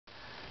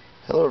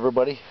Hello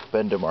everybody,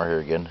 Ben DeMar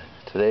here again.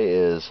 Today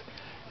is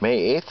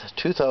May 8th,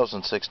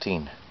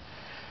 2016,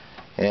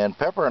 and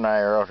Pepper and I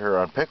are out here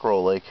on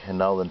Pickerel Lake in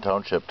Nowland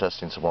Township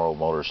testing some more old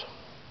motors.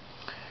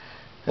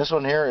 This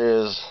one here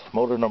is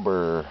motor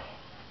number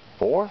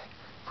 4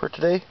 for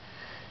today.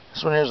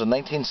 This one here is a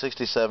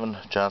 1967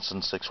 Johnson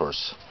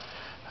 6-horse.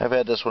 I've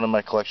had this one in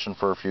my collection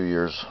for a few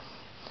years.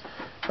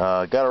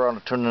 Got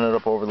around to tuning it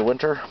up over the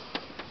winter,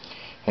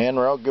 and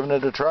we're out giving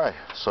it a try.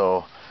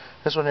 So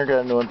this one here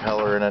got a new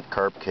impeller in it,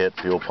 carb kit,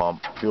 fuel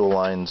pump, fuel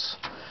lines,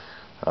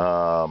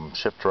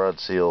 shift rod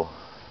seal,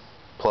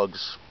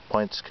 plugs,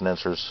 points,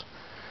 condensers,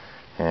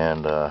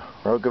 and we're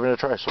out giving it a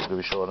try, so we'll give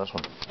you a show on this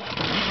one.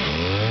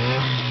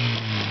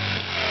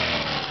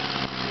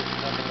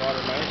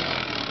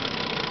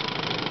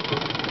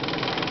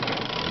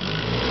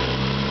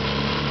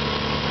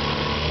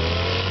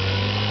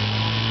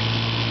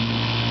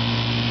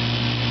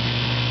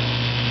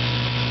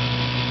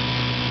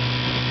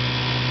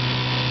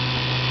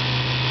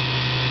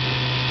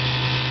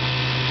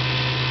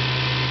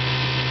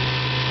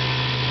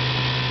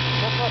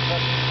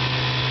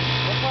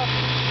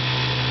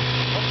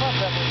 What's up,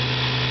 Pepper?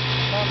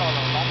 No,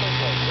 not this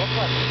way. What's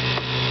up?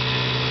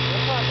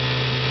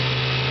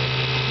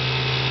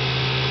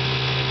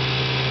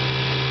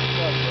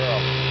 Good girl.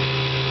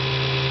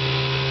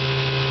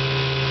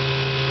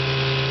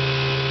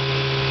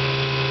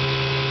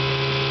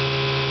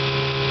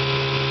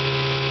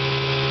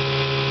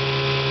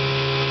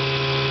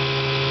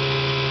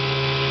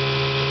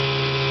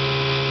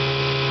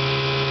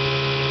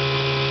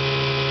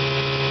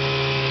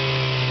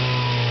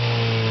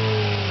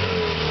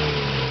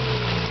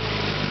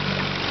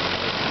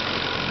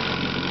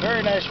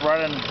 Very nice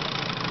running,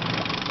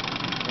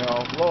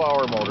 low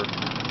hour motor.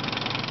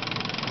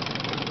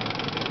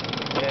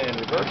 And in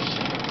reverse.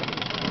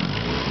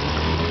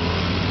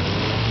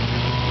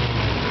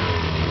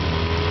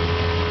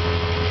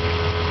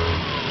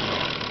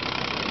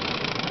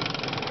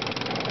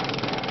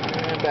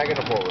 And back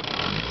into forward.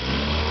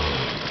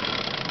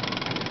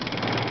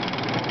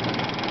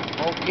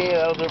 Okay,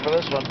 that'll do it for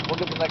this one. We'll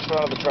get the next one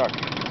out of the truck.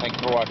 Thanks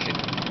for watching.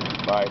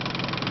 Bye.